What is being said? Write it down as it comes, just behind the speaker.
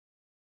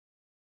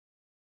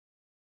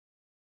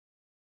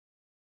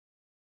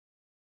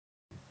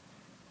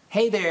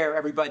Hey there,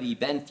 everybody.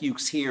 Ben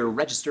Fuchs here,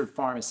 registered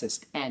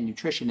pharmacist and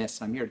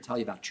nutritionist. I'm here to tell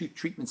you about Truth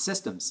Treatment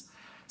Systems.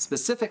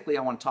 Specifically,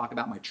 I want to talk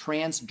about my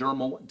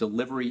transdermal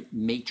delivery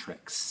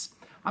matrix.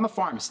 I'm a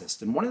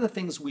pharmacist, and one of the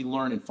things we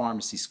learn in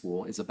pharmacy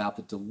school is about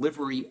the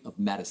delivery of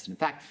medicine. In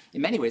fact,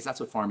 in many ways, that's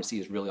what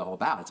pharmacy is really all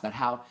about. It's about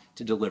how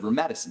to deliver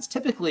medicines.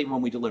 Typically,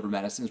 when we deliver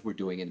medicines, we're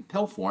doing it in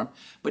pill form.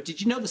 But did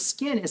you know the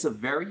skin is a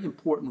very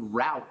important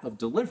route of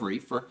delivery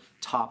for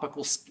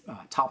topical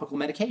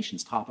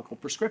medications, topical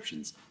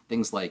prescriptions,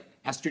 things like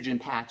estrogen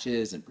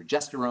patches and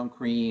progesterone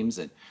creams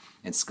and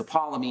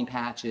scopolamine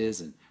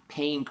patches and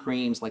pain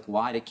creams like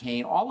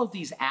lidocaine. All of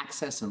these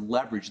access and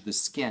leverage the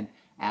skin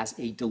as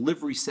a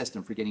delivery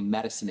system for getting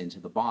medicine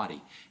into the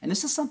body. And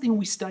this is something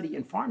we study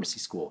in pharmacy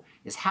school,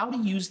 is how to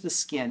use the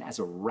skin as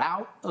a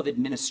route of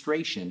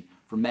administration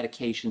for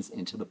medications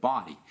into the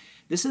body.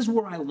 This is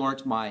where I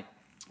learned my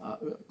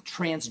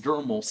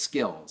transdermal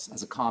skills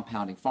as a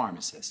compounding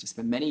pharmacist. I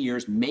spent many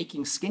years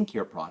making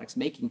skincare products,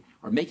 making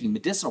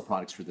medicinal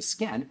products for the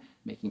skin,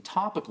 making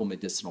topical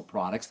medicinal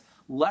products,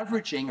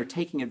 leveraging or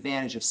taking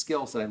advantage of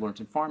skills that I learned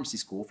in pharmacy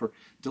school for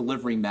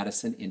delivering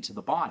medicine into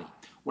the body.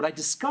 What I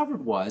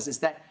discovered is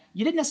that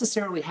you didn't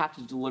necessarily have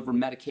to deliver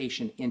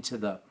medication into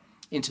the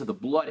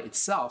blood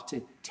itself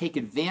to take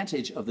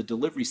advantage of the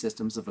delivery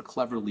systems of a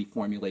cleverly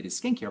formulated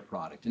skincare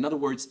product. In other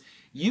words,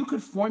 you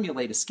could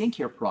formulate a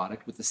skincare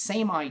product with the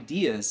same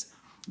ideas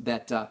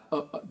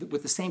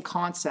with the same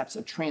concepts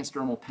of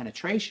transdermal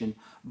penetration,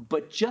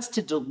 but just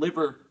to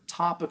deliver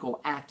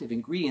topical active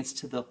ingredients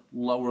to the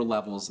lower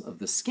levels of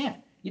the skin.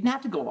 You didn't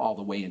have to go all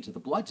the way into the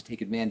blood to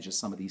take advantage of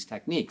some of these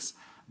techniques.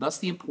 Thus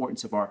the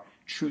importance of our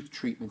Truth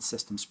Treatment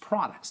Systems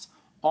products.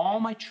 All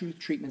my Truth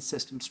Treatment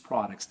Systems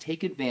products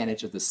take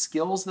advantage of the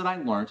skills that I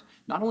learned,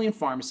 not only in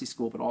pharmacy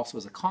school, but also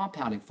as a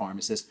compounding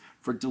pharmacist,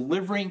 for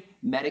delivering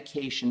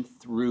medication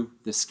through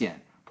the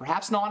skin.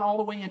 Perhaps not all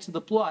the way into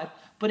the blood,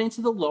 but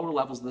into the lower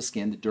levels of the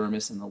skin, the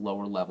dermis, and the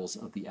lower levels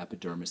of the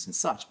epidermis and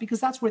such, because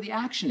that's where the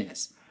action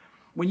is.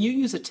 When you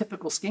use a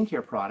typical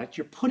skincare product,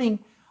 you're putting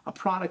a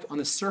product on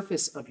the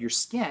surface of your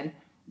skin,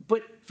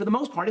 but for the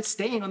most part, it's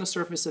staying on the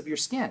surface of your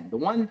skin. The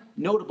one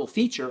notable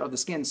feature of the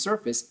skin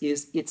surface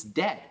is it's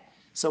dead.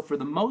 So for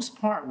the most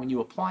part, when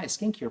you apply a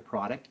skincare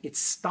product, it's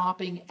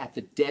stopping at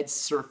the dead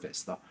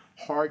surface, the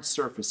hard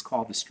surface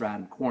called the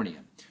stratum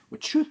corneum.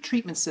 What Truth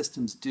Treatment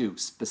Systems do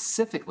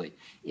specifically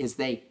is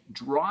they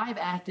drive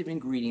active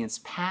ingredients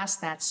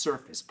past that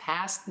surface,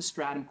 past the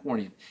stratum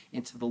corneum,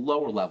 into the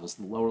lower levels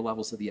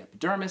of the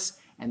epidermis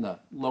and the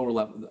lower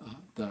level,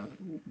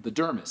 the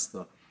dermis,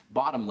 the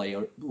bottom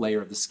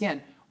layer of the skin,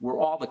 where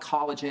all the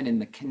collagen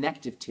and the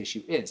connective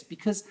tissue is,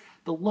 because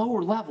the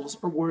lower levels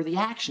are where the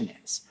action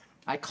is.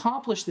 I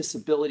accomplish this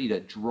ability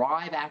to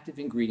drive active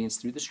ingredients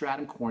through the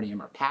stratum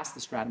corneum or past the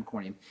stratum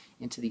corneum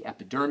into the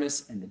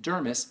epidermis and the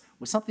dermis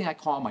with something I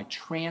call my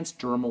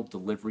transdermal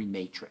delivery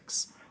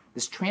matrix.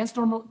 This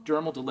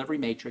transdermal delivery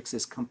matrix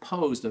is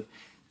composed of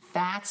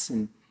fats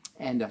and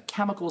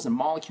chemicals and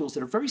molecules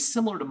that are very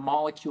similar to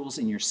molecules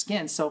in your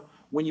skin. So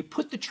when you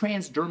put the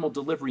transdermal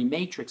delivery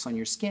matrix on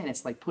your skin,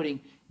 it's like putting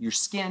your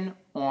skin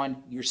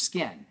on your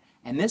skin.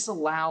 And this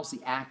allows the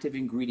active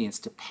ingredients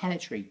to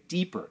penetrate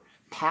deeper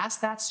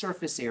past that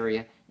surface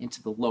area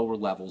into the lower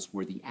levels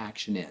where the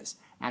action is.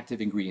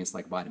 Active ingredients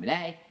like vitamin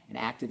A and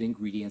active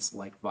ingredients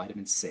like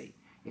vitamin C.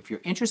 If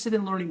you're interested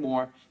in learning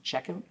more,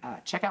 check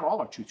out all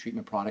our Truth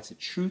Treatment products at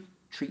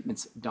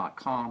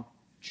truthtreatments.com,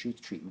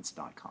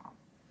 truthtreatments.com.